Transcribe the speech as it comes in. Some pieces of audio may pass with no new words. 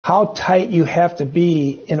how tight you have to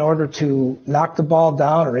be in order to knock the ball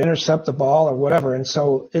down or intercept the ball or whatever. And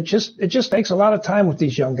so it just takes a lot of time with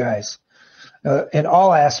these young guys in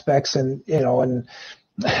all aspects. And,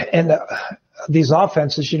 these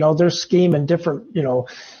offenses, they're scheming different,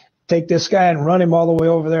 take this guy and run him all the way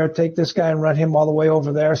over there, take this guy and run him all the way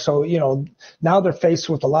over there. So, now they're faced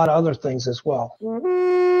with a lot of other things as well.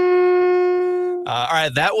 All right,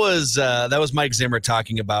 that was Mike Zimmer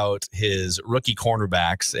talking about his rookie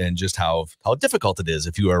cornerbacks and just how difficult it is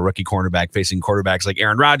if you are a rookie cornerback facing quarterbacks like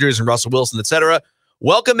Aaron Rodgers and Russell Wilson, etc.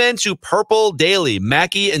 Welcome into Purple Daily.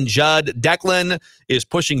 Mackey and Judd. Declan is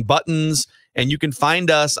pushing buttons, and you can find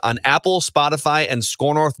us on Apple, Spotify, and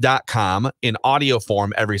scorenorth.com in audio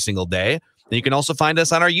form every single day. And you can also find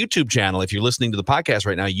us on our YouTube channel. If you're listening to the podcast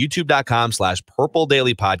right now, youtube.com/Purple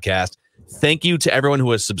Daily Podcast. Thank you to everyone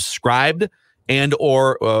who has subscribed and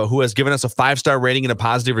or who has given us a 5-star rating and a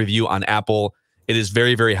positive review on Apple. It is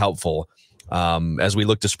very, very helpful as we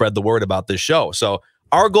look to spread the word about this show. So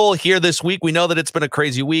our goal here this week, we know that it's been a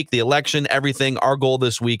crazy week, the election, everything. Our goal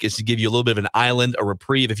this week is to give you a little bit of an island, a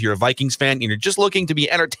reprieve. If you're a Vikings fan and you're just looking to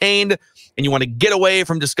be entertained and you want to get away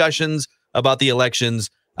from discussions about the elections,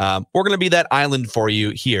 we're going to be that island for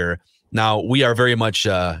you here. Now, we are very much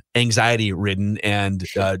anxiety-ridden and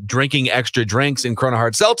drinking extra drinks and Corona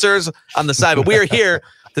Hard Seltzers on the side, but we are here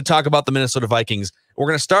to talk about the Minnesota Vikings. We're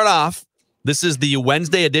going to start off. This is the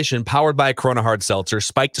Wednesday edition powered by Corona Hard Seltzer,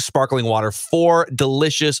 spiked to sparkling water, 4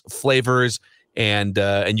 delicious flavors, and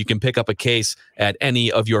you can pick up a case at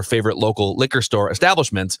any of your favorite local liquor store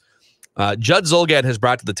establishments. Judd Zulgad has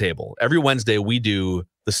brought to the table. Every Wednesday, we do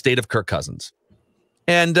the state of Kirk Cousins.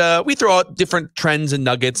 And we throw out different trends and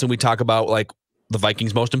nuggets, and we talk about, like, the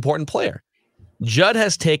Vikings' most important player. Judd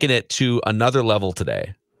has taken it to another level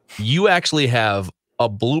today. You actually have a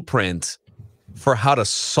blueprint for how to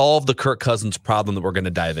solve the Kirk Cousins problem that we're going to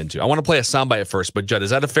dive into. I want to play a soundbite first, but Judd, is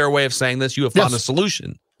that a fair way of saying this? You have found a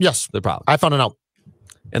solution. Yes. To the problem. I found it out.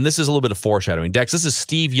 And this is a little bit of foreshadowing. Dex, this is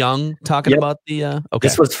Steve Young talking about the okay.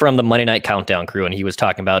 This was from the Monday Night Countdown crew, and he was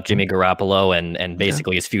talking about Jimmy Garoppolo and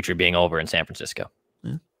basically his future being over in San Francisco.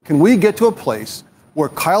 Yeah. Can we get to a place where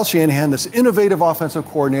Kyle Shanahan, this innovative offensive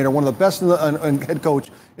coordinator, one of the best head coach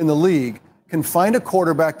in the league, can find a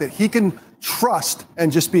quarterback that he can trust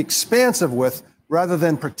and just be expansive with rather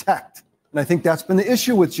than protect? And I think that's been the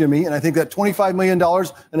issue with Jimmy. And I think that $25 million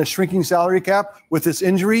and a shrinking salary cap with this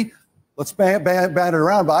injury, let's bat it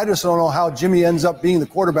around. But I just don't know how Jimmy ends up being the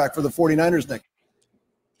quarterback for the 49ers next.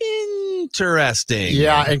 Interesting.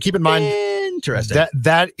 Yeah, and keep in mind, interesting.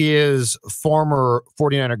 That is former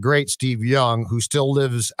 49er great Steve Young, who still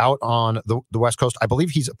lives out on the West Coast. I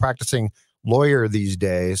believe he's a practicing lawyer these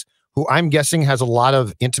days, who I'm guessing has a lot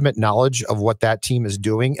of intimate knowledge of what that team is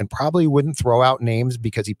doing and probably wouldn't throw out names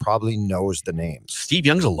because he probably knows the names. Steve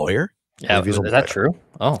Young's a lawyer? Yeah, is that true?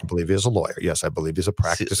 Oh, I believe he's a lawyer. Yes, I believe he's a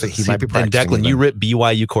practicer. He might be practicing. And Declan, you rip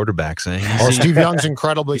BYU quarterbacks. Eh? Oh, Steve Young's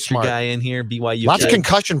incredibly smart. Guy in here, BYU. Lots of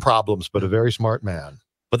concussion problems, but a very smart man.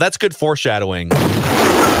 But that's good foreshadowing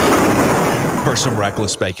for some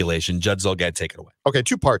reckless speculation. Judd Zulgad, take it away. Okay,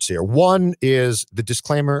 2 parts here. One is the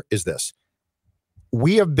disclaimer is this.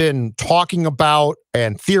 We have been talking about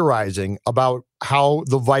and theorizing about how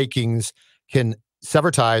the Vikings can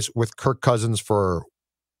sever ties with Kirk Cousins for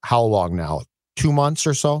how long now? 2 months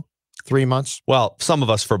or so? 3 months? Well, some of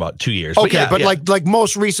us for about 2 years. Okay, but like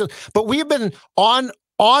most recent. But we have been on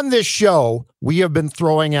this show, we have been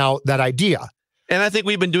throwing out that idea. And I think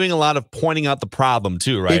we've been doing a lot of pointing out the problem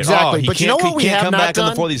too, right? Exactly. But you know what we have come not back done?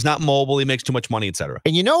 on the floor. He's not mobile. He makes too much money, etc.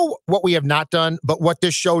 And you know what we have not done, but what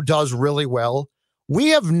this show does really well? We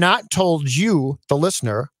have not told you, the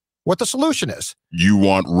listener, what the solution is. You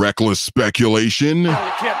want reckless speculation?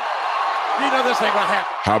 Oh, Kim, you know this ain't gonna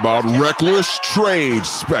happen. How about reckless trade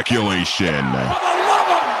speculation? For the love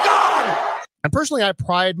of God! And personally, I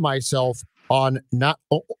pride myself on not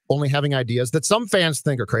only having ideas that some fans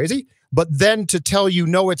think are crazy, but then to tell you,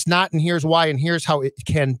 no, it's not, and here's why, and here's how it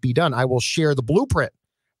can be done. I will share the blueprint.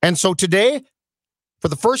 And so today, for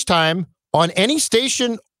the first time on any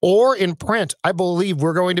station or in print, I believe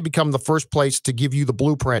we're going to become the first place to give you the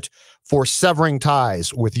blueprint for severing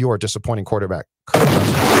ties with your disappointing quarterback. Let's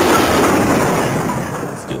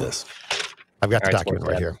do this. I've got the document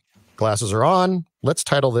right here. Glasses are on. Let's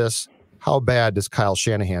title this, How Bad Does Kyle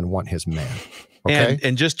Shanahan Want His Man? Okay.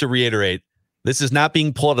 And just to reiterate, this is not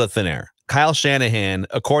being pulled out of thin air. Kyle Shanahan,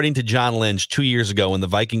 according to John Lynch 2 years ago when the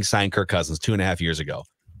Vikings signed Kirk Cousins 2.5 years ago,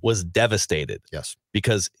 was devastated. Yes.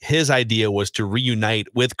 Because his idea was to reunite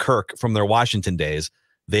with Kirk from their Washington days.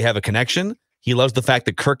 They have a connection. He loves the fact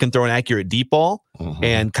that Kirk can throw an accurate deep ball.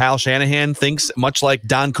 And Kyle Shanahan thinks, much like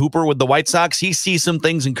Don Cooper with the White Sox, he sees some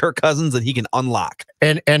things in Kirk Cousins that he can unlock.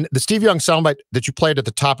 And the Steve Young soundbite that you played at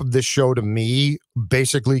the top of this show to me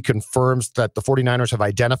basically confirms that the 49ers have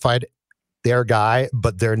identified their guy,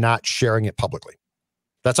 but they're not sharing it publicly.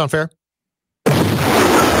 That sound fair?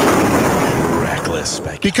 Reckless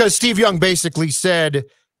speculation. Because Steve Young basically said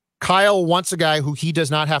Kyle wants a guy who he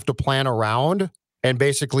does not have to plan around and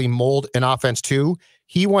basically mold an offense to.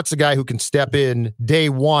 He wants a guy who can step in day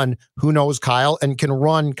one, who knows Kyle and can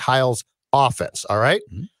run Kyle's offense. All right.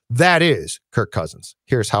 That is Kirk Cousins.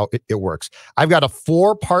 Here's how it works. I've got a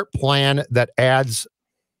 4-part plan that adds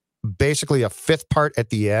basically a 5th part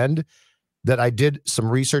at the end that I did some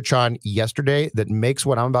research on yesterday that makes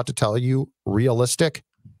what I'm about to tell you realistic.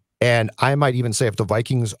 And I might even say if the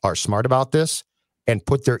Vikings are smart about this and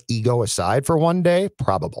put their ego aside for one day,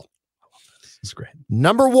 probable. That's great.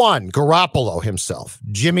 Number 1, Garoppolo himself,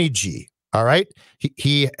 Jimmy G. All right.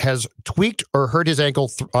 He has tweaked or hurt his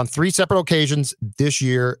ankle on 3 separate occasions this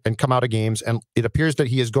year and come out of games. And it appears that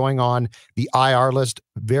he is going on the IR list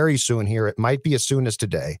very soon here. It might be as soon as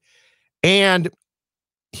today. And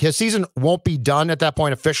his season won't be done at that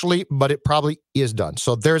point officially, but it probably is done.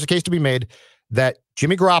 So there's a case to be made that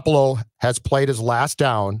Jimmy Garoppolo has played his last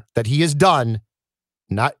down, that he is done,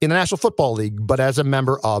 not in the National Football League, but as a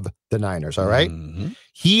member of the Niners. All right.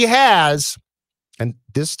 He has, and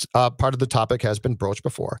this part of the topic has been broached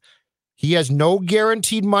before, he has no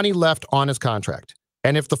guaranteed money left on his contract.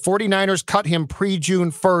 And if the 49ers cut him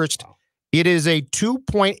pre-June 1st, it is a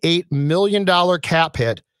 $2.8 million cap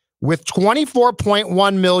hit with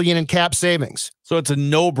 $24.1 million in cap savings. So it's a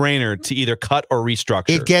no-brainer to either cut or restructure.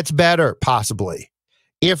 It gets better, possibly.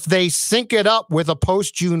 If they sync it up with a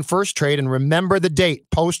post-June 1st trade, and remember the date,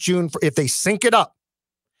 post-June, if they sync it up,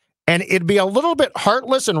 and it'd be a little bit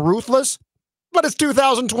heartless and ruthless, but it's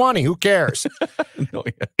 2020. Who cares?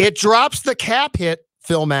 It drops the cap hit,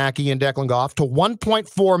 Phil Mackey and Declan Goff, to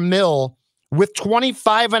 $1.4 million with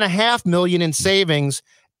 $25.5 million in savings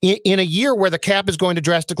in a year where the cap is going to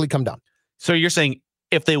drastically come down. So you're saying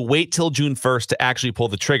if they wait till June 1st to actually pull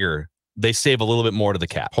the trigger, they save a little bit more to the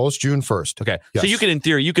cap. Post June 1st. Okay. Yes. So you could, in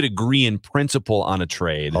theory, you could agree in principle on a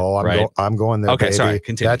trade. Oh, I'm going there. Okay, baby. sorry.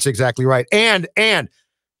 Continue. That's exactly right. And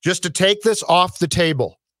just to take this off the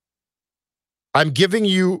table, I'm giving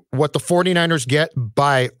you what the 49ers get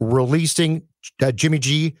by releasing Jimmy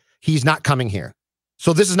G. He's not coming here.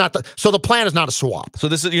 So this is not the plan is not a swap. So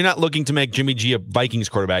you're not looking to make Jimmy G a Vikings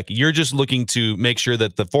quarterback. You're just looking to make sure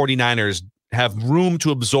that the 49ers have room to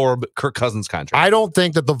absorb Kirk Cousins' contract. I don't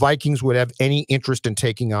think that the Vikings would have any interest in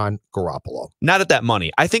taking on Garoppolo. Not at that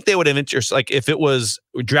money. I think they would have interest, like if it was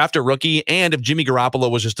draft a rookie and if Jimmy Garoppolo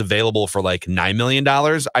was just available for like $9 million,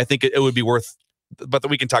 I think it would be worth, but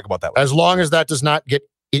we can talk about that later. As long as that does not get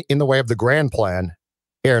in the way of the grand plan,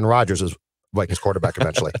 Aaron Rodgers is Vikings quarterback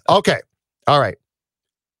eventually. Okay. All right.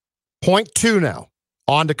 Point 2 now.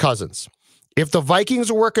 On to Cousins. If the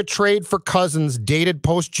Vikings work a trade for Cousins dated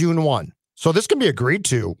post June 1, so this can be agreed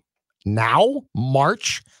to now,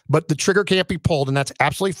 March, but the trigger can't be pulled, and that's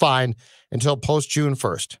absolutely fine until post June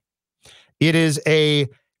 1st. It is a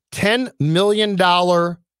 $10 million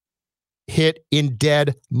hit in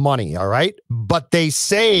dead money, all right? But they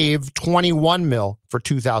save $21 million for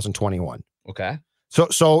 2021. Okay.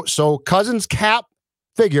 So Cousins' cap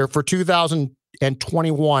figure for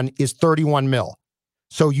 2021 is $31 million.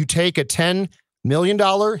 So you take a $10 million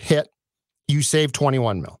hit, you save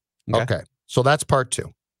 $21 million. Okay. So that's part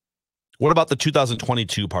 2. What about the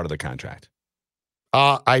 2022 part of the contract?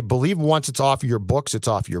 I believe once it's off your books, it's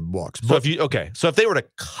off your books. So if they were to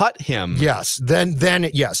cut him, yes, then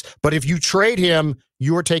yes. But if you trade him,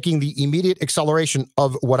 you are taking the immediate acceleration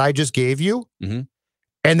of what I just gave you, and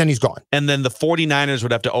then he's gone. And then the 49ers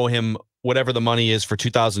would have to owe him whatever the money is for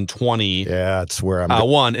 2020. Yeah, that's where I'm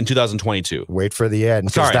one in 2022. Wait for the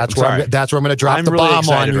end. Sorry, that's where I'm going to drop the really bomb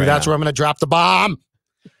on you. Right That's now. where I'm going to drop the bomb.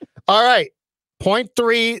 All right. Point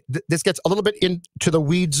 3, this gets a little bit into the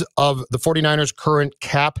weeds of the 49ers' current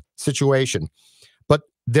cap situation. But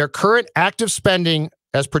their current active spending,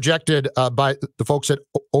 as projected by the folks at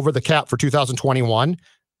Over the Cap for 2021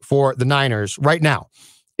 for the Niners right now,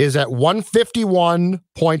 is at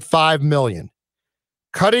 $151.5 million.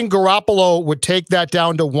 Cutting Garoppolo would take that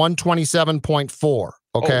down to $127.4.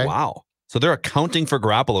 Okay. Oh, wow. So they're accounting for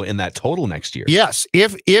Garoppolo in that total next year. Yes,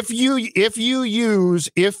 if you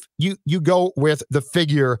go with the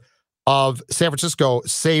figure of San Francisco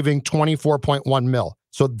saving $24.1 million,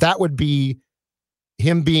 so that would be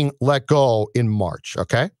him being let go in March.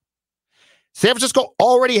 Okay. San Francisco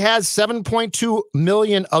already has $7.2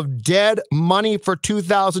 million of dead money for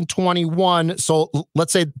 2021. So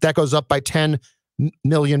let's say that goes up by $10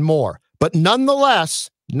 million more. But nonetheless,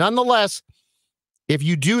 if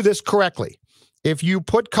you do this correctly, if you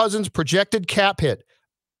put Cousins' projected cap hit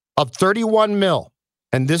of 31 mil,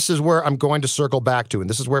 and this is where I'm going to circle back to, and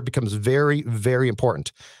this is where it becomes very, very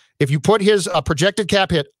important. If you put his projected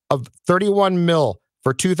cap hit of 31 mil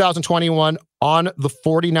for 2021 on the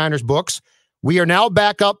 49ers books, we are now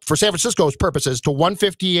back up for San Francisco's purposes to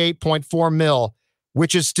 158.4 mil,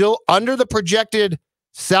 which is still under the projected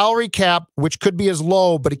salary cap, which could be as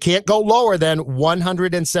low, but it can't go lower than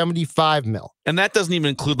 175 mil. And that doesn't even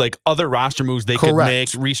include like other roster moves they could make,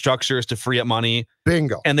 restructures to free up money.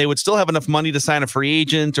 Bingo. And they would still have enough money to sign a free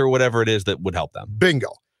agent or whatever it is that would help them.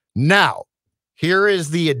 Bingo. Now, here is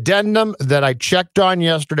the addendum that I checked on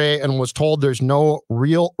yesterday and was told there's no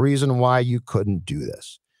real reason why you couldn't do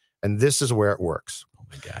this. And this is where it works. Oh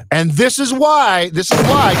my God. And this is why,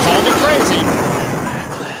 call me crazy.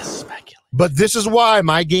 But this is why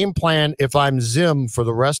my game plan, if I'm Zim for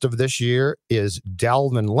the rest of this year, is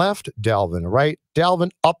Dalvin left, Dalvin right,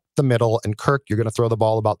 Dalvin up the middle, and Kirk, you're going to throw the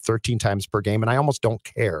ball about 13 times per game, and I almost don't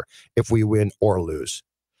care if we win or lose.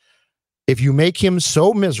 If you make him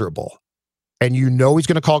so miserable, and you know he's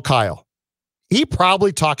going to call Kyle, he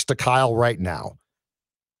probably talks to Kyle right now,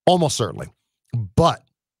 almost certainly. But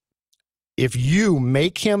if you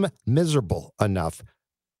make him miserable enough,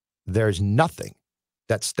 there's nothing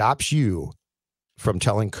that stops you from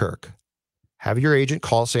telling Kirk, have your agent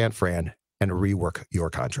call San Fran and rework your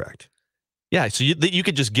contract. Yeah, so you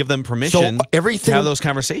could just give them permission to have those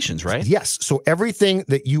conversations, right? Yes. So everything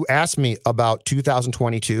that you asked me about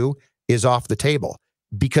 2022 is off the table,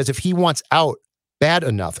 because if he wants out bad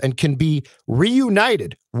enough and can be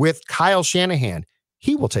reunited with Kyle Shanahan,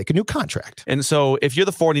 he will take a new contract. And so if you're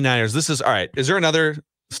the 49ers, this is all right. Is there another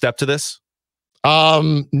step to this?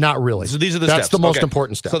 Not really. So these are the steps. That's the most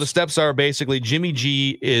important steps. So the steps are basically Jimmy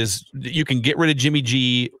G you can get rid of Jimmy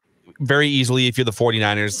G very easily if you're the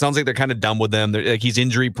 49ers. It sounds like they're kind of done with them. Like he's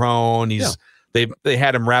injury prone. They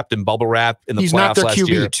had him wrapped in bubble wrap in the playoffs last year. He's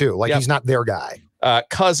not their QB too. Like he's not their guy.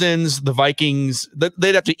 Cousins, the Vikings,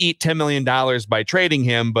 they'd have to eat $10 million by trading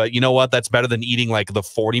him, but you know what? That's better than eating like the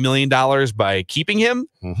 $40 million by keeping him.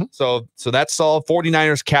 Mm-hmm. So that's all.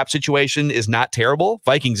 49ers cap situation is not terrible.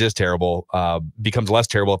 Vikings is terrible. Becomes less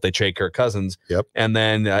terrible if they trade Kirk Cousins. Yep. And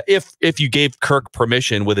then if you gave Kirk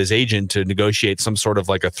permission with his agent to negotiate some sort of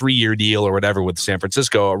like a 3-year deal or whatever with San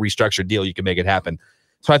Francisco, a restructured deal, you can make it happen.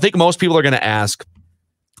 So I think most people are going to ask,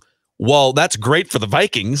 well, that's great for the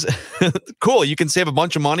Vikings. Cool. You can save a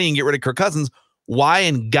bunch of money and get rid of Kirk Cousins. Why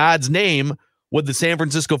in God's name would the San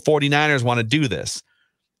Francisco 49ers want to do this?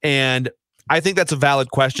 And I think that's a valid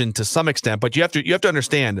question to some extent, but you have to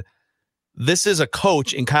understand this is a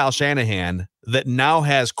coach in Kyle Shanahan that now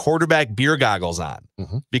has quarterback beer goggles on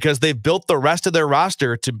because they've built the rest of their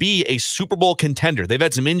roster to be a Super Bowl contender. They've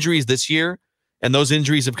had some injuries this year, and those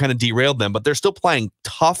injuries have kind of derailed them, but they're still playing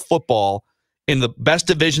tough football in the best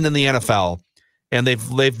division in the NFL, and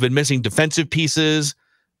they've been missing defensive pieces.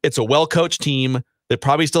 It's a well-coached team that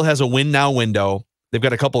probably still has a win-now window. They've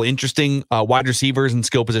got a couple interesting wide receivers and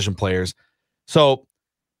skill position players. So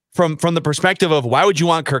from the perspective of why would you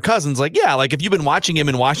want Kirk Cousins? Like, yeah, like if you've been watching him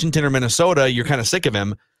in Washington or Minnesota, you're kind of sick of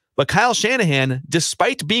him. But Kyle Shanahan,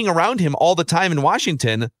 despite being around him all the time in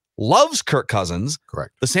Washington, loves Kirk Cousins.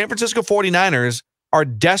 Correct. The San Francisco 49ers are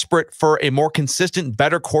desperate for a more consistent,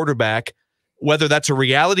 better quarterback. Whether that's a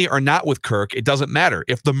reality or not with Kirk, it doesn't matter.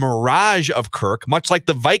 If the mirage of Kirk, much like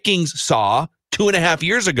the Vikings saw 2.5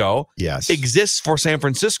 years ago, exists for San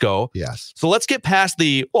Francisco. Yes. So let's get past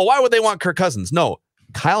why would they want Kirk Cousins? No,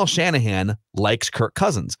 Kyle Shanahan likes Kirk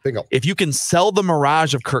Cousins. Bingo. If you can sell the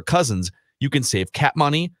mirage of Kirk Cousins, you can save cap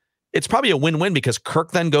money. It's probably a win-win because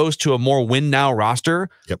Kirk then goes to a more win-now roster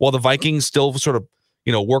while the Vikings still sort of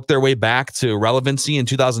work their way back to relevancy in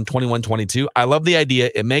 2021-22. I love the idea.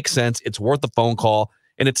 It makes sense. It's worth the phone call,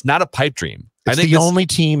 and it's not a pipe dream. It's the only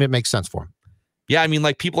team it makes sense for. Yeah, I mean,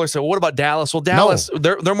 like people are saying, well, what about Dallas? Well, Dallas,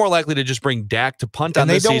 they're more likely to just bring Dak to punt on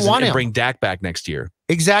this season and bring Dak back next year.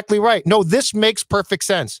 Exactly right. No, this makes perfect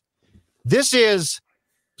sense. This is,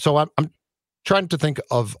 so I'm trying to think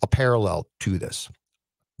of a parallel to this.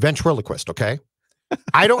 Ventriloquist, okay?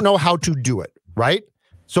 I don't know how to do it, right?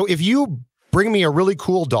 So if you bring me a really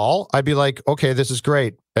cool doll, I'd be like, okay, this is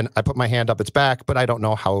great. And I put my hand up its back, but I don't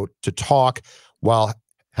know how to talk while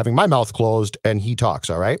having my mouth closed and he talks,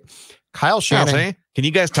 all right? Kyle Shanahan. Can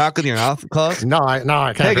you guys talk with your mouth closed? No, I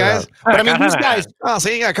can't. Hey, guys. But I mean, these guys. Oh,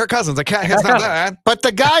 see, yeah, Kirk Cousins. I can't. It's not that. But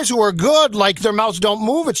the guys who are good, like their mouths don't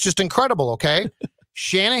move. It's just incredible, okay?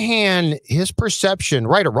 Shanahan, his perception,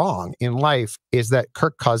 right or wrong, in life is that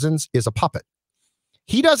Kirk Cousins is a puppet.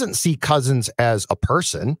 He doesn't see Cousins as a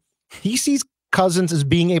person. He sees Cousins as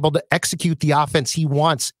being able to execute the offense he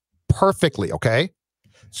wants perfectly, okay?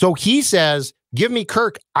 So he says, give me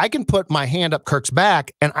Kirk. I can put my hand up Kirk's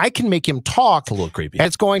back, and I can make him talk. It's a little creepy. And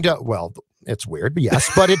it's going to, well, it's weird, but yes,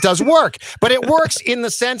 but it does work. But it works in the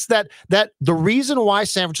sense that the reason why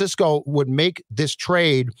San Francisco would make this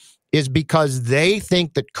trade is because they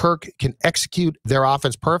think that Kirk can execute their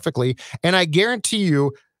offense perfectly. And I guarantee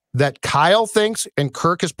you that Kyle thinks, and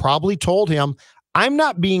Kirk has probably told him, I'm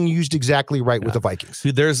not being used exactly right with the Vikings.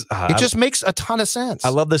 Dude, it just makes a ton of sense. I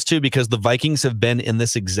love this too, because the Vikings have been in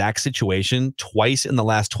this exact situation twice in the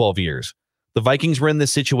last 12 years. The Vikings were in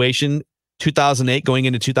this situation 2008 going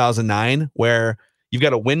into 2009, where you've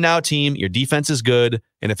got a win now team, your defense is good,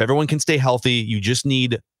 and if everyone can stay healthy, you just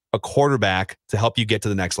need a quarterback to help you get to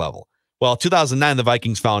the next level. Well, 2009, the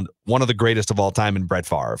Vikings found one of the greatest of all time in Brett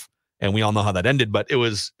Favre, and we all know how that ended, but it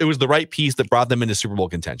was the right piece that brought them into Super Bowl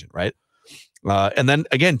contention, right? And then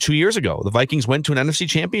again, 2 years ago, the Vikings went to an NFC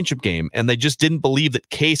Championship game, and they just didn't believe that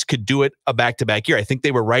Case could do it a back-to-back year. I think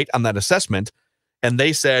they were right on that assessment, and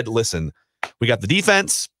they said, listen, we got the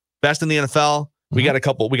defense, best in the NFL. We got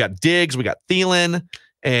we got Diggs, we got Thielen,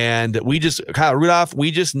 and Kyle Rudolph,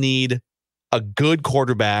 we just need a good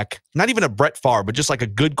quarterback, not even a Brett Favre, but just like a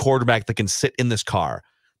good quarterback that can sit in this car.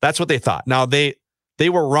 That's what they thought. Now, they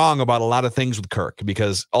were wrong about a lot of things with Kirk,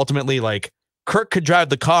 because ultimately, like, Kirk could drive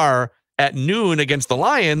the car at noon against the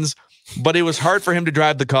Lions, but it was hard for him to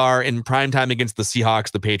drive the car in primetime against the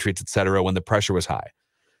Seahawks, the Patriots, etc., when the pressure was high.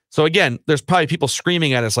 So again, there's probably people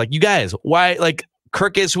screaming at us like, you guys, why, like,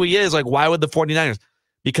 Kirk is who he is, like, why would the 49ers?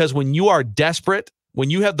 Because when you are desperate, when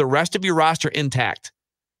you have the rest of your roster intact,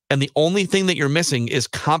 and the only thing that you're missing is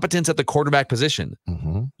competence at the quarterback position,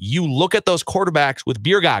 you look at those quarterbacks with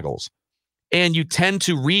beer goggles, and you tend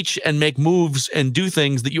to reach and make moves and do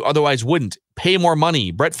things that you otherwise wouldn't. Pay more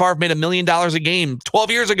money. Brett Favre made $1 million a game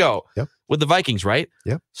 12 years ago with the Vikings, right?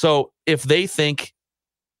 Yep. So if they think,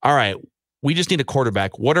 all right, we just need a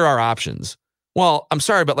quarterback, what are our options? Well, I'm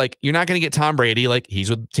sorry, but like, you're not going to get Tom Brady. Like, he's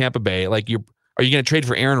with Tampa Bay. Like, are you going to trade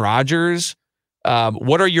for Aaron Rodgers?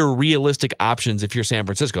 What are your realistic options if you're San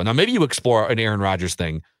Francisco? Now, maybe you explore an Aaron Rodgers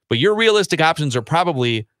thing, but your realistic options are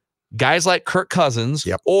probably guys like Kirk Cousins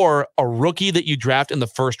or a rookie that you draft in the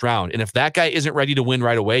first round. And if that guy isn't ready to win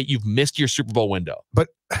right away, you've missed your Super Bowl window. But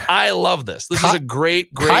I love this. This is a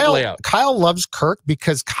great layout. Kyle loves Kirk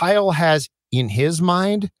because Kyle has in his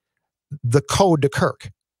mind the code to Kirk.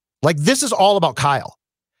 Like, this is all about Kyle.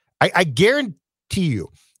 I guarantee you,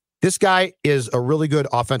 this guy is a really good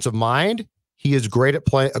offensive mind. He is great at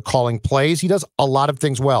calling plays. He does a lot of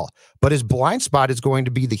things well. But his blind spot is going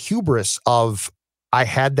to be the hubris of, I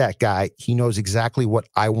had that guy. He knows exactly what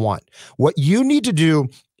I want. What you need to do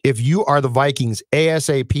if you are the Vikings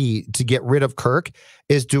ASAP to get rid of Kirk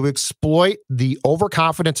is to exploit the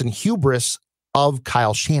overconfidence and hubris of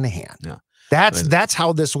Kyle Shanahan. Yeah. That's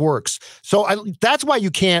how this works. So that's why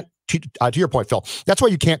you can't, to your point, Phil, that's why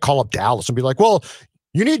you can't call up Dallas and be like, well,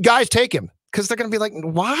 you need guys, take him. Because they're going to be like,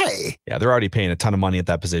 why? Yeah, they're already paying a ton of money at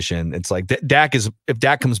that position. It's like if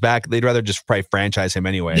Dak comes back, they'd rather just probably franchise him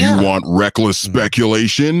anyway. Yeah. You want reckless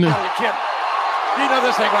speculation? You know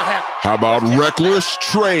this ain't gonna happen. How about reckless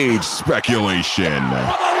trade speculation? For the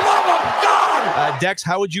love of God! Dex,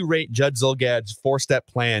 how would you rate Judd Zulgad's 4-step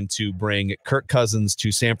plan to bring Kirk Cousins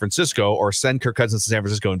to San Francisco, or send Kirk Cousins to San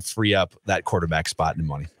Francisco and free up that quarterback spot and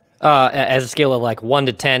money? As a scale of like 1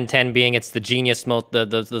 to 10, 10 being it's the genius,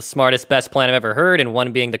 the smartest, best plan I've ever heard, and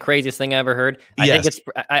 1 being the craziest thing I ever heard. I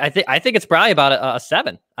think it's probably about a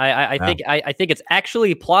 7. I think it's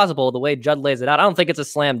actually plausible the way Judd lays it out. I don't think it's a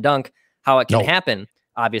slam dunk how it can happen.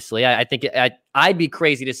 Obviously, I think I'd be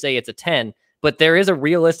crazy to say it's a 10, but there is a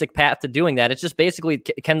realistic path to doing that. It's just basically,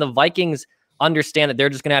 can the Vikings understand that they're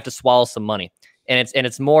just going to have to swallow some money, and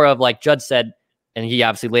it's more of like Judd said, and he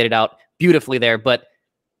obviously laid it out beautifully there, but.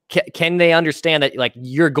 Can they understand that, like,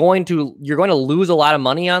 you're going to lose a lot of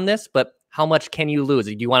money on this, but how much can you lose?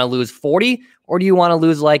 Do you want to lose 40 or do you want to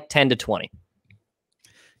lose like 10 to 20?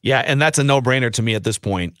 Yeah, and that's a no-brainer to me at this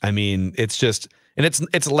point. I mean, it's just, and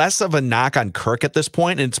it's less of a knock on Kirk at this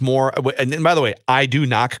point, and it's more, and by the way, I do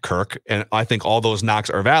knock Kirk, and I think all those knocks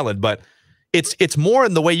are valid, but it's more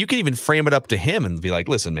in the way you can even frame it up to him and be like,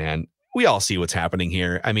 listen, man, we all see what's happening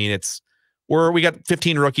here. I mean, we got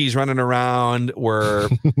 15 rookies running around. We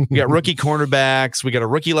got rookie cornerbacks. We got a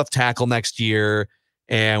rookie left tackle next year,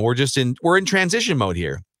 and we're in transition mode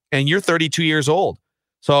here. And you're 32 years old,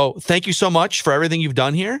 so thank you so much for everything you've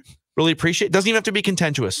done here. Really appreciate it. Doesn't even have to be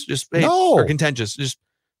contentious. Just or contentious. Just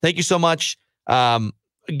thank you so much.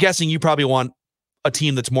 Guessing you probably want a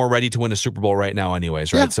team that's more ready to win a Super Bowl right now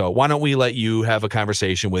anyways, right? Yeah. So why don't we let you have a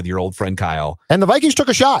conversation with your old friend Kyle? And the Vikings took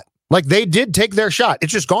a shot. Like, they did take their shot.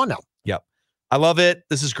 It's just gone now. Yep. I love it.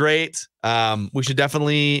 This is great. We should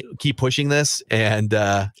definitely keep pushing this and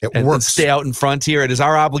stay out in front here. It is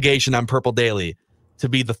our obligation on Purple Daily to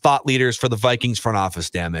be the thought leaders for the Vikings front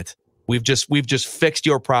office, damn it. We've just fixed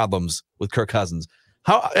your problems with Kirk Cousins.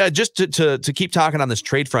 How just to keep talking on this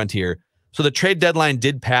trade front here. So the trade deadline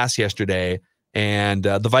did pass yesterday. And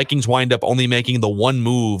the Vikings wind up only making the one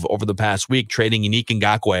move over the past week, trading Yannick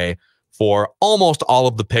Ngakoue for almost all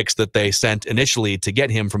of the picks that they sent initially to get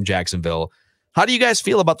him from Jacksonville. How do you guys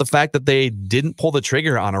feel about the fact that they didn't pull the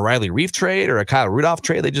trigger on a Riley Reif trade or a Kyle Rudolph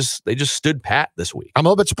trade? They just stood pat this week. I'm a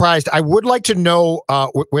little bit surprised. I would like to know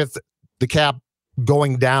with the cap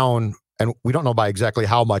going down, and we don't know by exactly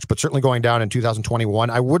how much, but certainly going down in 2021,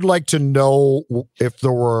 I would like to know if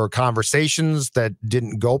there were conversations that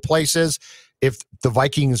didn't go places. If the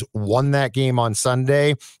Vikings won that game on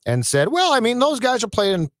Sunday and said, well, I mean, those guys are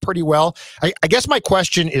playing pretty well. I guess my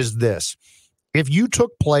question is this. If you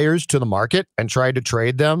took players to the market and tried to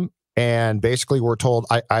trade them and basically were told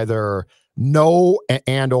either no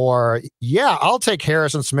and or, yeah, I'll take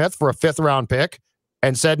Harrison Smith for a 5th round pick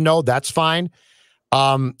and said, no, that's fine.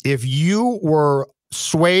 If you were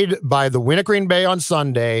swayed by the win at Green Bay on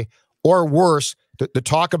Sunday or worse, the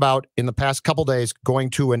talk about in the past couple days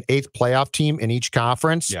going to an 8th playoff team in each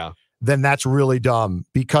conference, then that's really dumb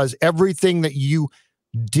because everything that you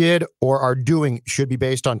did or are doing should be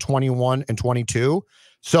based on 21 and 22.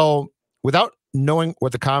 So without knowing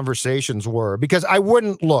what the conversations were, because I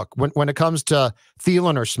wouldn't look when it comes to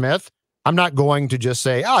Thielen or Smith, I'm not going to just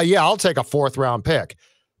say, oh yeah, I'll take a 4th round pick.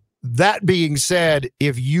 That being said,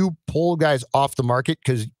 if you pull guys off the market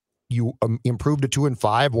because you improved to 2 and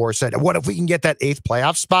 5 or said, what if we can get that 8th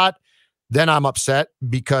playoff spot? Then I'm upset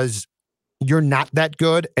because you're not that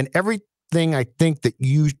good. And everything I think that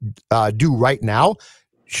you do right now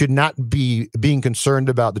should not be being concerned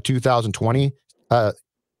about the 2020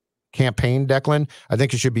 campaign, Declan. I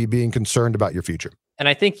think you should be being concerned about your future. And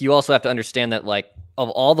I think you also have to understand that, like, of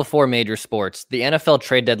all the 4 major sports, the NFL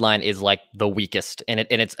trade deadline is like the weakest, and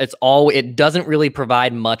it doesn't really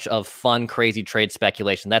provide much of fun, crazy trade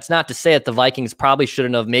speculation. That's not to say that the Vikings probably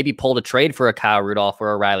shouldn't have maybe pulled a trade for a Kyle Rudolph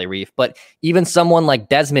or a Riley Reif, but even someone like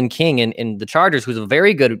Desmond King in the Chargers, who's a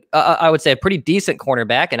very good, I would say a pretty decent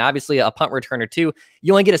cornerback, and obviously a punt returner too,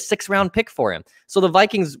 you only get a 6th round pick for him. So the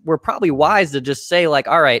Vikings were probably wise to just say, like,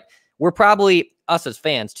 all right, we're probably, us as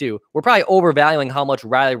fans too, we're probably overvaluing how much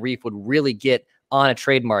Riley Reif would really get on a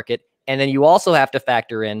trade market. And then you also have to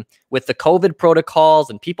factor in with the COVID protocols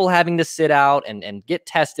and people having to sit out and get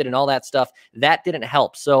tested and all that stuff. That didn't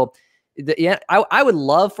help. So I would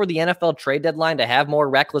love for the NFL trade deadline to have more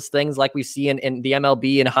reckless things like we see in the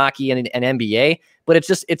MLB and hockey and NBA. But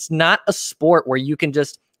it's not a sport where you can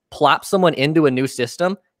just plop someone into a new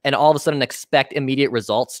system and all of a sudden expect immediate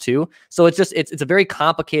results too. So it's a very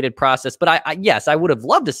complicated process. But yes, I would have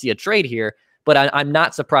loved to see a trade here, but I'm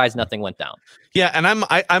not surprised nothing went down. Yeah, and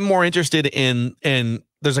I'm more interested in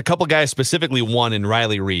there's a couple guys, specifically one in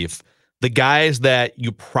Riley Reif, the guys that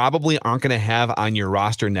you probably aren't going to have on your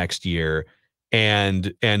roster next year,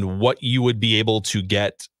 and what you would be able to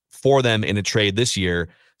get for them in a trade this year.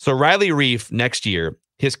 So Riley Reif next year,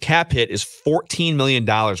 his cap hit is $14 million,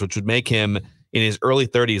 which would make him in his early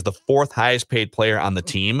 30s the 4th highest paid player on the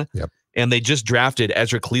team. Yep. And they just drafted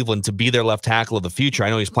Ezra Cleveland to be their left tackle of the future. I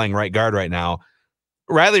know he's playing right guard right now.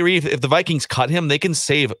 Riley Reif, if the Vikings cut him, they can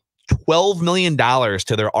save $12 million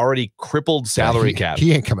to their already crippled salary cap.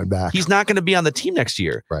 He ain't coming back. He's not going to be on the team next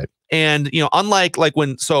year. Right. And, unlike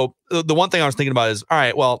the one thing I was thinking about is, all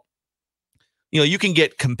right, well, you can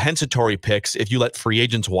get compensatory picks if you let free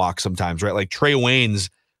agents walk sometimes, right? Like Trey Waynes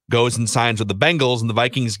goes and signs with the Bengals, and the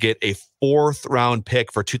Vikings get a 4th round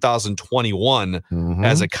pick for 2021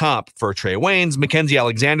 as a comp for Trey Waynes. Mackenzie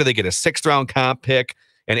Alexander, they get a 6th round comp pick,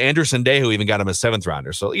 and Andrew Sandejo even got him a 7th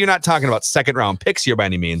rounder. So you're not talking about 2nd round picks here by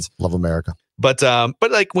any means. Love America. But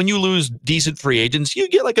like when you lose decent free agents, you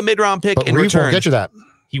get like a mid-round pick in return. Won't get you that.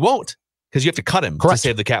 He won't, because you have to cut him to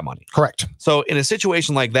save the cap money. Correct. So in a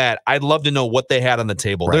situation like that, I'd love to know what they had on the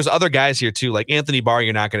table. Right. There's other guys here too, like Anthony Barr.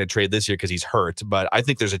 You're not going to trade this year because he's hurt, but I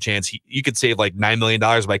think there's a chance you could save like $9 million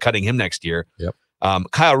by cutting him next year. Yep.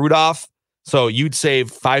 Kyle Rudolph. So you'd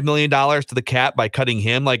save $5 million to the cap by cutting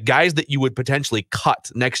him, like guys that you would potentially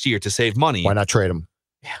cut next year to save money. Why not trade him?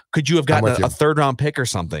 Yeah. Could you have gotten a 3rd round pick or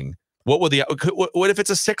something? What if it's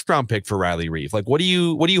a 6th round pick for Riley Reif? Like, what are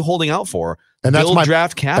you holding out for? And that's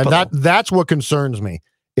draft capital. And that's what concerns me.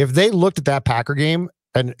 If they looked at that Packer game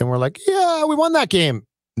and were like, yeah, we won that game.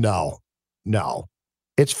 No, No,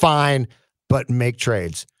 it's fine, but make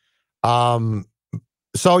trades.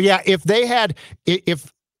 So yeah,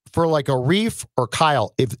 if for like a Reef or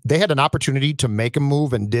Kyle, if they had an opportunity to make a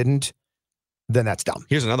move and didn't, then that's dumb.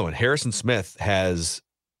 Here's another one. Harrison Smith has,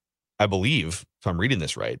 I believe, if I'm reading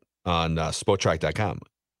this right, on Spotrac.com,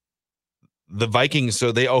 the Vikings,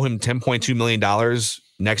 so they owe him $10.2 million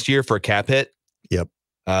next year for a cap hit. Yep.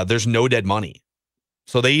 There's no dead money.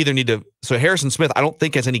 So they either need to. So Harrison Smith, I don't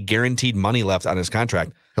think has any guaranteed money left on his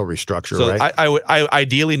contract. He'll restructure, so right? I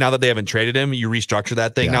ideally, now that they haven't traded him, you restructure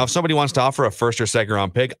that thing. Yeah. Now, if somebody wants to offer a first or second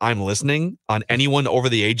round pick, I'm listening on anyone over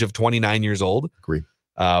the age of 29 years old. Agree.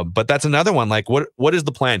 But that's another one. Like, what is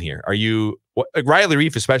the plan here? Are you like Riley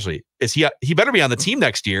Reef, especially? Is he better be on the team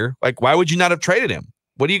next year? Like, why would you not have traded him?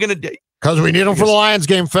 What are you going to do? Because we need him for the Lions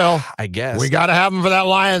game, Phil. I guess we got to have him for that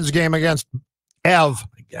Lions game against Ev. Oh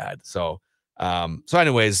my God. So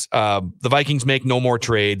anyways, the Vikings make no more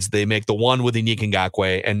trades. They make the one with Onyeka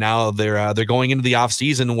Ngakoue, and now they're going into the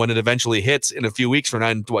offseason when it eventually hits in a few weeks from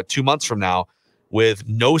now, 2 months from now, with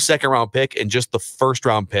no second round pick and just the first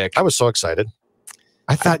round pick. I was so excited.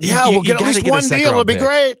 I thought, we'll get at least one deal. It'll be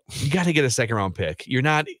great. You got to get a second round pick. You're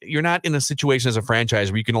not in a situation as a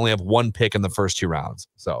franchise where you can only have one pick in the first 2 rounds.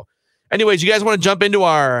 So anyways, you guys want to jump into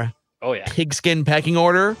our pigskin pecking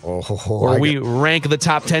order? Or we rank the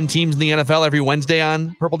top 10 teams in the NFL every Wednesday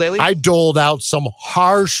on Purple Daily? I doled out some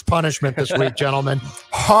harsh punishment this week, gentlemen.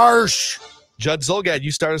 Harsh. Judd Zulgad,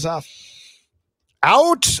 you start us off.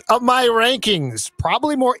 Out of my rankings.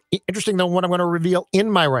 Probably more interesting than what I'm going to reveal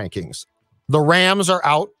in my rankings. The Rams are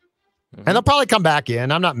out, and they'll probably come back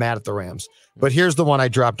in. I'm not mad at the Rams. But here's the one I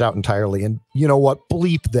dropped out entirely, and you know what?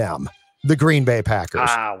 Bleep them. The Green Bay Packers.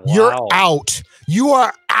 Wow. You're out. You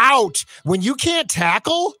are out. When you can't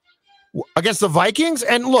tackle against the Vikings,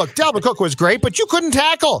 and look, Dalvin Cook was great, but you couldn't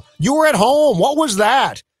tackle. You were at home. What was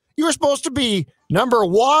that? You were supposed to be number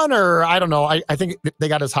 1, or I don't know. I think they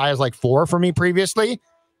got as high as like 4 for me previously.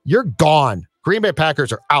 You're gone. Green Bay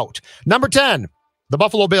Packers are out. Number 10, the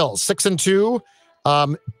Buffalo Bills, 6-2.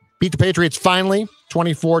 Beat the Patriots finally,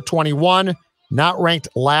 24-21. Not ranked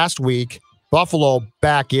last week. Buffalo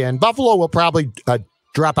back in. Buffalo will probably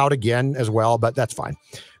drop out again as well, but that's fine.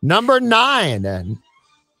 Number 9,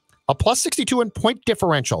 a plus 62 in point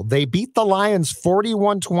differential. They beat the Lions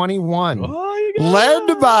 41-21.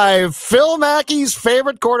 Led by Phil Mackey's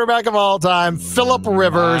favorite quarterback of all time, Phillip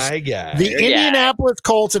Rivers. The Indianapolis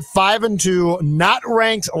Colts at 5-2, not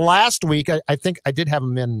ranked last week. I think I did have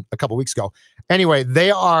them in a couple weeks ago. Anyway,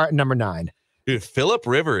 they are number 9. Dude, Phillip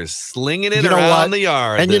Rivers slinging it around the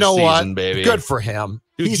yard. And you know what? Baby. Good for him.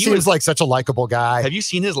 Dude, he seems like such a likable guy. Have you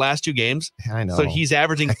seen his last 2 games? I know. So he's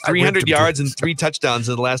averaging 300 yards and 3 touchdowns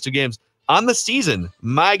in the last 2 games. On the season,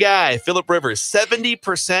 my guy, Phillip Rivers,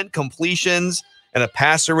 70% completions and a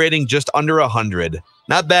passer rating just under 100.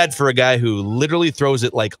 Not bad for a guy who literally throws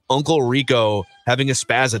it like Uncle Rico having a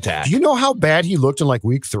spaz attack. Do you know how bad he looked in like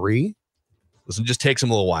week 3? Listen, just takes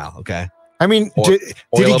him a little while, okay? I mean, did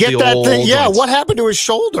he get that thing? Yeah, what happened to his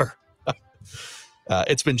shoulder?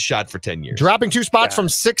 It's been shot for 10 years. Dropping 2 spots from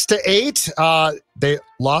 6 to 8. They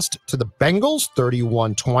lost to the Bengals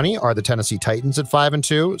 31-20, are the Tennessee Titans at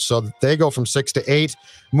 5-2. So they go from 6 to 8.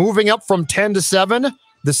 Moving up from 10 to 7,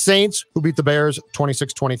 the Saints, who beat the Bears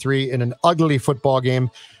 26-23 in an ugly football game.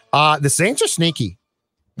 The Saints are sneaky.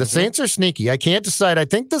 The Saints are sneaky. I can't decide. I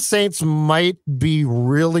think the Saints might be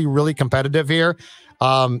really, really competitive here.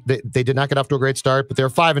 They did not get off to a great start, but they're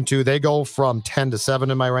 5-2. They go from 10 to 7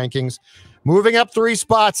 in my rankings. Moving up 3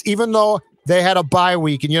 spots, even though they had a bye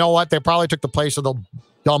week. And you know what? They probably took the place of the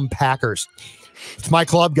dumb Packers. It's my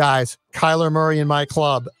club, guys. Kyler Murray in my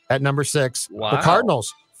club at number 6. Wow. The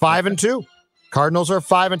Cardinals, 5-2. Cardinals are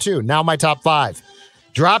 5-2. Now my top 5.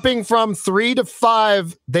 Dropping from 3 to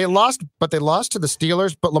 5, they lost to the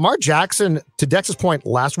Steelers. But Lamar Jackson, to Dex's point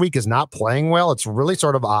last week, is not playing well. It's really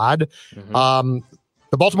sort of odd.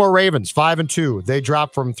 The Baltimore Ravens, 5-2. They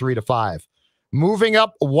dropped from 3 to 5. Moving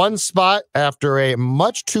up 1 spot after a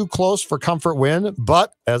much too close for comfort win.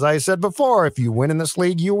 But as I said before, if you win in this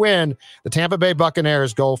league, you win. The Tampa Bay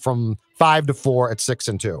Buccaneers go from 5 to 4 at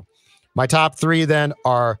 6-2. My top 3 then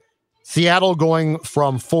are Seattle going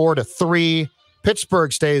from 4 to 3.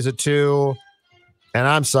 Pittsburgh stays at 2. And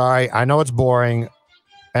I'm sorry, I know it's boring.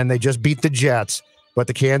 And they just beat the Jets. But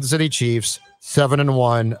the Kansas City Chiefs,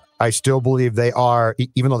 7-1. I still believe they are,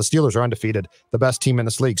 even though the Steelers are undefeated, the best team in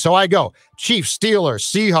this league. So I go Chiefs, Steelers,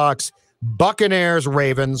 Seahawks, Buccaneers,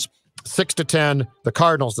 Ravens, 6 to 10, the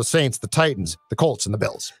Cardinals, the Saints, the Titans, the Colts, and the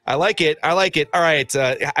Bills. I like it. All right.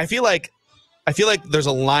 I feel like I feel like there's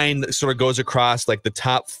a line that sort of goes across like the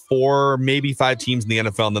top 4, maybe 5 teams in the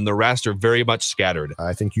NFL, and then the rest are very much scattered.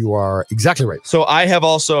 I think you are exactly right. So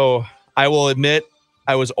I will admit,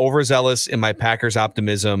 I was overzealous in my Packers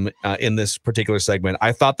optimism in this particular segment.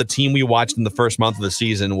 I thought the team we watched in the first month of the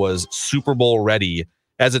season was Super Bowl ready.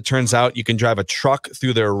 As it turns out, you can drive a truck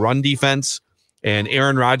through their run defense, and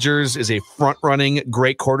Aaron Rodgers is a front-running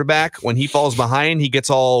great quarterback. When he falls behind, he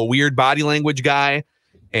gets all weird body language guy,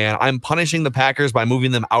 and I'm punishing the Packers by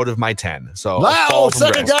moving them out of my 10. So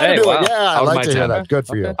second guy to do it. Yeah, I like to hear that. Good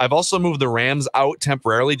for you. I've also moved the Rams out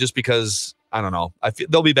temporarily just because, I don't know, I feel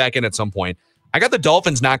they'll be back in at some point. I got the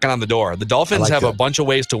Dolphins knocking on the door. The Dolphins have a bunch of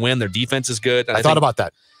ways to win. Their defense is good. I thought about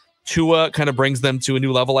that. Tua kind of brings them to a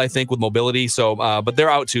new level, I think, with mobility. So, but they're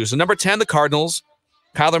out too. So number 10, the Cardinals.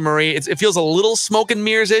 Kyler Murray. It feels a little smoke and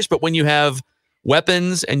mirrors-ish, but when you have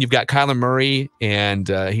weapons and you've got Kyler Murray and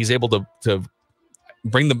he's able to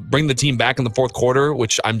bring the team back in the fourth quarter,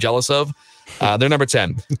 which I'm jealous of. They're number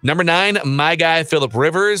 10. Number 9, my guy Phillip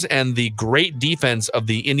Rivers and the great defense of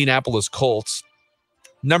the Indianapolis Colts.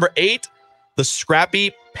 Number 8. The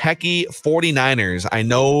scrappy, pecky 49ers. I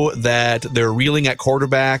know that they're reeling at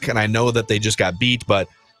quarterback, and I know that they just got beat, but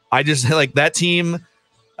I just like that team.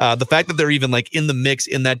 The fact that they're even like in the mix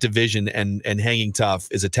in that division and hanging tough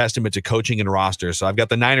is a testament to coaching and roster. So I've got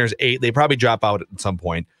the Niners 8. They probably drop out at some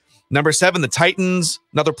point. Number 7, the Titans,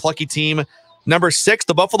 another plucky team. Number 6,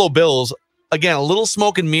 the Buffalo Bills. Again, a little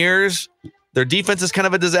smoke and mirrors. Their defense is kind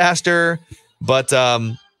of a disaster, but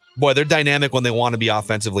boy, they're dynamic when they want to be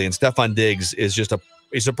offensively, and Stephon Diggs is just a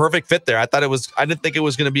perfect fit there. I didn't think it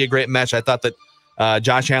was going to be a great match. I thought that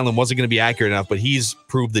Josh Allen wasn't going to be accurate enough, but he's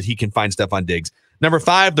proved that he can find Stephon Diggs. Number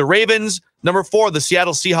 5, the Ravens. Number 4, the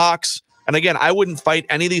Seattle Seahawks. And again, I wouldn't fight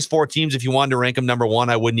any of these 4 teams. If you wanted to rank them number 1,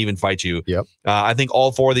 I wouldn't even fight you. Yep. I think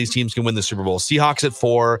all 4 of these teams can win the Super Bowl. Seahawks at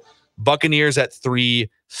 4, Buccaneers at 3,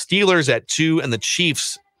 Steelers at 2, and the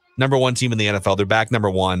Chiefs, number 1 team in the NFL. They're back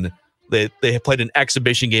number 1. They played an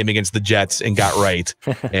exhibition game against the Jets and got right.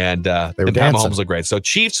 And Pat Mahomes looked great. So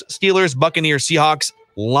Chiefs, Steelers, Buccaneers, Seahawks,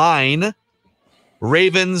 line,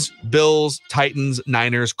 Ravens, Bills, Titans,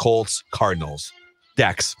 Niners, Colts, Cardinals.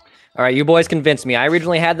 Dex. All right, you boys convinced me. I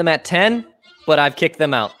originally had them at 10, but I've kicked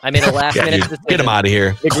them out. I made a last-minute decision. Get them out of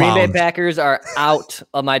here. The Green Bay Packers are out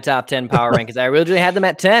of my top 10 power rankings. I originally had them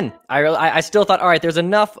at 10. I still thought, all right, there's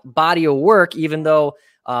enough body of work, even though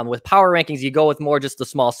with power rankings, you go with more just the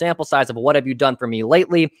small sample size of what have you done for me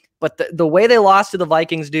lately. But the way they lost to the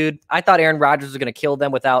Vikings, dude, I thought Aaron Rodgers was going to kill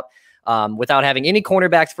them without having any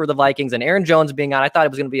cornerbacks for the Vikings and Aaron Jones being on. I thought it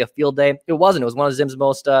was going to be a field day. It wasn't. It was one of Zim's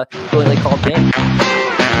most brilliantly called games.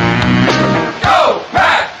 Go,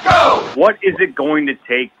 Pack, go! What is it going to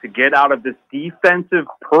take to get out of this defensive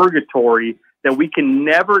purgatory that we can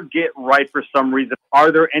never get right for some reason?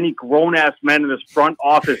 Are there any grown-ass men in this front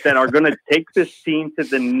office that are going to take this team to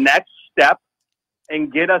the next step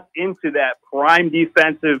and get us into that prime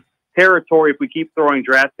defensive territory if we keep throwing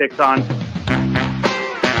draft picks on?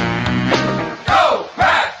 Go,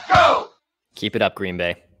 Pack, go! Keep it up, Green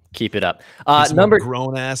Bay. Keep it up. Number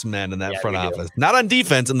grown-ass men in that front office. Not on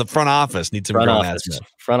defense, in the front office. Need some grown-ass men.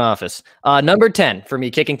 Front office. Number 10 for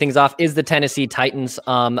me, kicking things off, is the Tennessee Titans.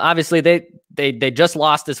 Obviously, they just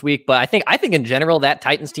lost this week, but I think in general that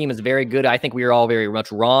Titans team is very good. I think we are all very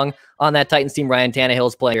much wrong on that Titans team. Ryan Tannehill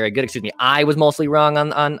is playing very good. Excuse me, I was mostly wrong on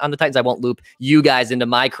the Titans. I won't loop you guys into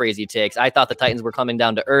my crazy takes. I thought the Titans were coming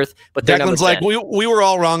down to earth, but they're Declan's like, we were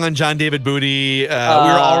all wrong on John David Booty. We were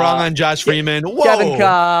all wrong on Josh Freeman. Whoa. Kevin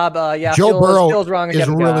Cobb. Joe Burrow wrong is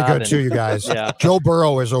really good too, you guys. Yeah. Joe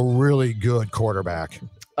Burrow is a really good quarterback.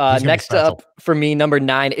 Next up for me, number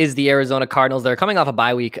 9 is the Arizona Cardinals. They're coming off a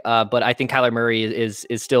bye week, but I think Kyler Murray is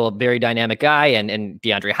still a very dynamic guy, and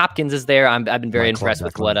DeAndre Hopkins is there. I've been very impressed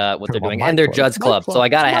with what they're doing, and they're Judd's club. So I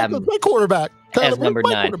gotta have him quarterback as number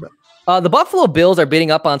 9. The Buffalo Bills are bidding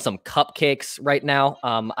up on some cupcakes right now.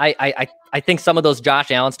 I think some of those Josh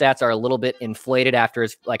Allen stats are a little bit inflated after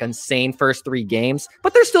his insane first 3 games,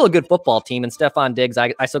 but they're still a good football team. And Stephon Diggs,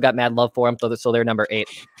 I still got mad love for him, so they're number 8.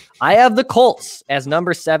 I have the Colts as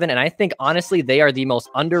number 7, and I think honestly they are the most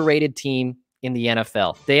underrated team in the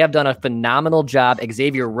NFL. They have done a phenomenal job.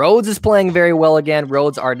 Xavier Rhodes is playing very well again.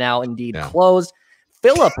 Roads are now indeed closed.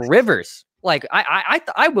 Phillip Rivers. I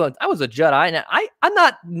was a Judd. I'm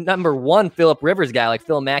not number 1 Phillip Rivers guy like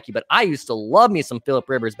Phil Mackey, but I used to love me some Phillip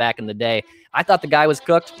Rivers back in the day. I thought the guy was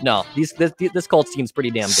cooked. No, this Colts team's pretty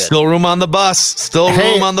damn good. Still room on the bus.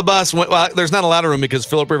 Room on the bus. Well, there's not a lot of room because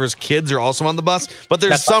Phillip Rivers' kids are also on the bus, but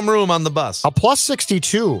there's some room on the bus. A plus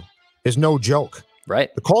 62 is no joke. Right.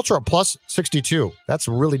 The Colts are a plus 62. That's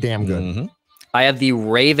really damn good. Mm-hmm. I have the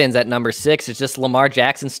Ravens at number 6. It's just Lamar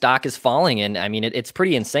Jackson's stock is falling. And I mean, it's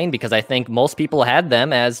pretty insane because I think most people had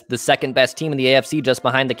them as the second best team in the AFC just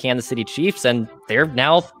behind the Kansas City Chiefs. And they're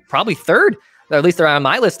now probably third. Or at least they're on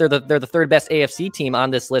my list. They're the third best AFC team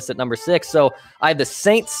on this list at number 6. So I have the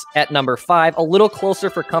Saints at number 5, a little closer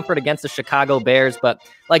for comfort against the Chicago Bears. But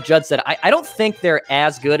like Judd said, I don't think they're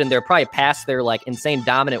as good, and they're probably past their like insane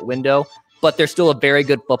dominant window, but they're still a very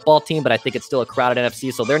good football team. But I think it's still a crowded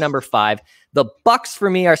NFC. So they're number 5. The Bucks for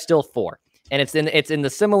me are still 4. And it's in the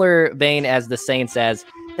similar vein as the Saints, as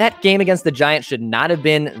that game against the Giants should not have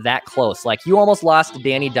been that close. Like, you almost lost to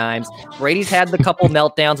Danny Dimes. Brady's had the couple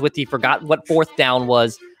meltdowns with he forgot what fourth down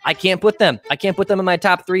was. I can't put them in my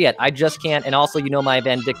top 3 yet. I just can't. And also, my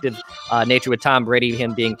vindictive nature with Tom Brady,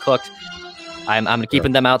 him being cooked. I'm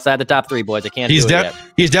keeping them outside the top 3, boys. I can't do it yet.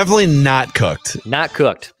 He's definitely not cooked. Not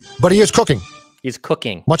cooked. But he is cooking. He's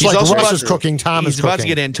cooking. Much like Russ is cooking, Tom is cooking. He's about to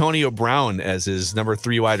get Antonio Brown as his number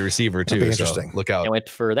 3 wide receiver, too. Interesting. So look out. Can't wait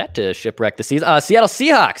for that to shipwreck the season. Seattle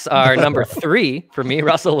Seahawks are number 3 for me.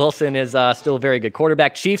 Russell Wilson is still a very good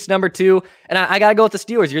quarterback. Chiefs number 2. And I got to go with the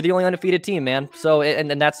Steelers. You're the only undefeated team, man. So,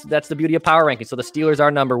 and that's the beauty of power ranking. So the Steelers are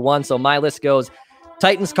number 1. So my list goes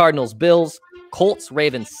Titans, Cardinals, Bills, Colts,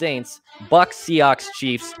 Ravens, Saints, Bucks, Seahawks,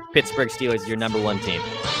 Chiefs, Pittsburgh Steelers is your number 1 team.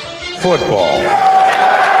 Football.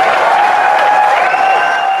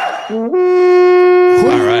 All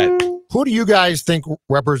right. Who do you guys think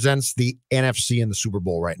represents the NFC in the Super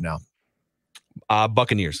Bowl right now?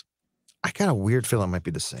 Buccaneers. I got a weird feeling it might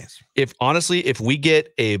be the Saints. If we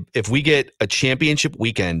get a championship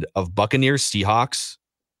weekend of Buccaneers, Seahawks,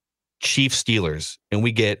 Chiefs, Steelers, and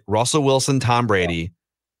we get Russell Wilson, Tom Brady,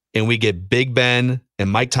 and we get Big Ben and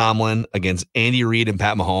Mike Tomlin against Andy Reid and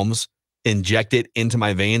Pat Mahomes, inject it into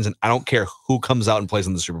my veins, and I don't care who comes out and plays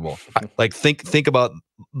in the Super Bowl. Like, think about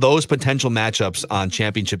those potential matchups on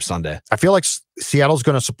Championship Sunday. I feel like Seattle's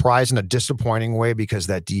going to surprise in a disappointing way because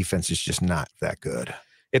that defense is just not that good.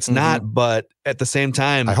 It's not, but at the same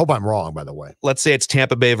time, I hope I'm wrong, by the way. Let's say it's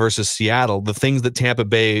Tampa Bay versus Seattle. The things that Tampa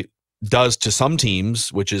Bay does to some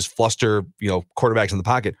teams, which is fluster, quarterbacks in the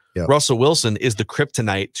pocket. Yep. Russell Wilson is the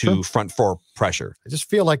kryptonite to front four pressure. I just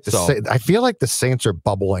feel like the Saints are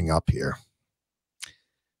bubbling up here.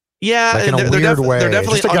 Yeah, like in a weird way. They're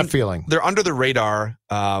definitely just a gut feeling. They're under the radar.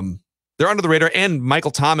 And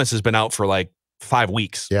Michael Thomas has been out for like 5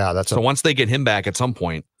 weeks. Yeah, once they get him back at some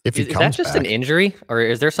point, if he is that just an injury, or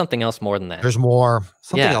is there something else more than that? There's more.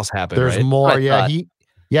 Something else happened. There's right? more. Yeah,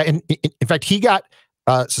 in fact, he got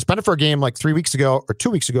suspended for a game like 3 weeks ago or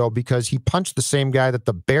 2 weeks ago because he punched the same guy that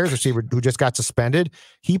the Bears receiver who just got suspended.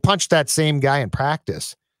 He punched that same guy in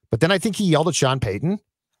practice, but then I think he yelled at Sean Payton.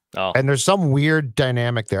 Oh. And there's some weird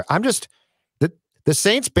dynamic there. The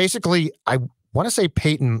Saints basically, I want to say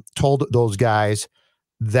Payton told those guys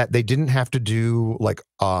that they didn't have to do like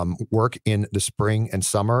work in the spring and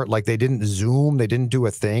summer. Like they didn't Zoom, they didn't do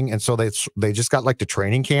a thing. And so they just got like to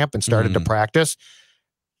training camp and started to practice.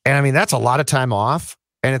 And I mean, that's a lot of time off.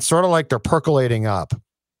 And it's sort of like they're percolating up.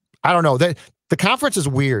 I don't know. The conference is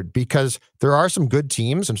weird because there are some good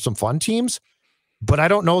teams and some fun teams, but I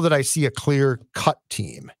don't know that I see a clear cut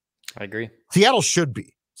team. I agree. Seattle should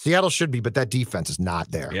be, but that defense is not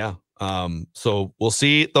there. Yeah. So we'll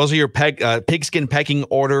see. Those are your pigskin pecking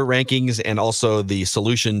order rankings and also the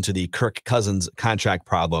solution to the Kirk Cousins contract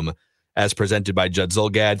problem as presented by Judd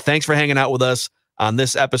Zulgad. Thanks for hanging out with us on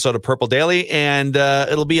this episode of Purple Daily. And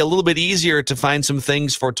it'll be a little bit easier to find some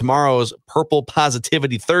things for tomorrow's Purple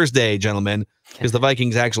Positivity Thursday, gentlemen, because the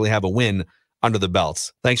Vikings actually have a win under the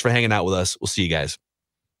belts. Thanks for hanging out with us. We'll see you guys.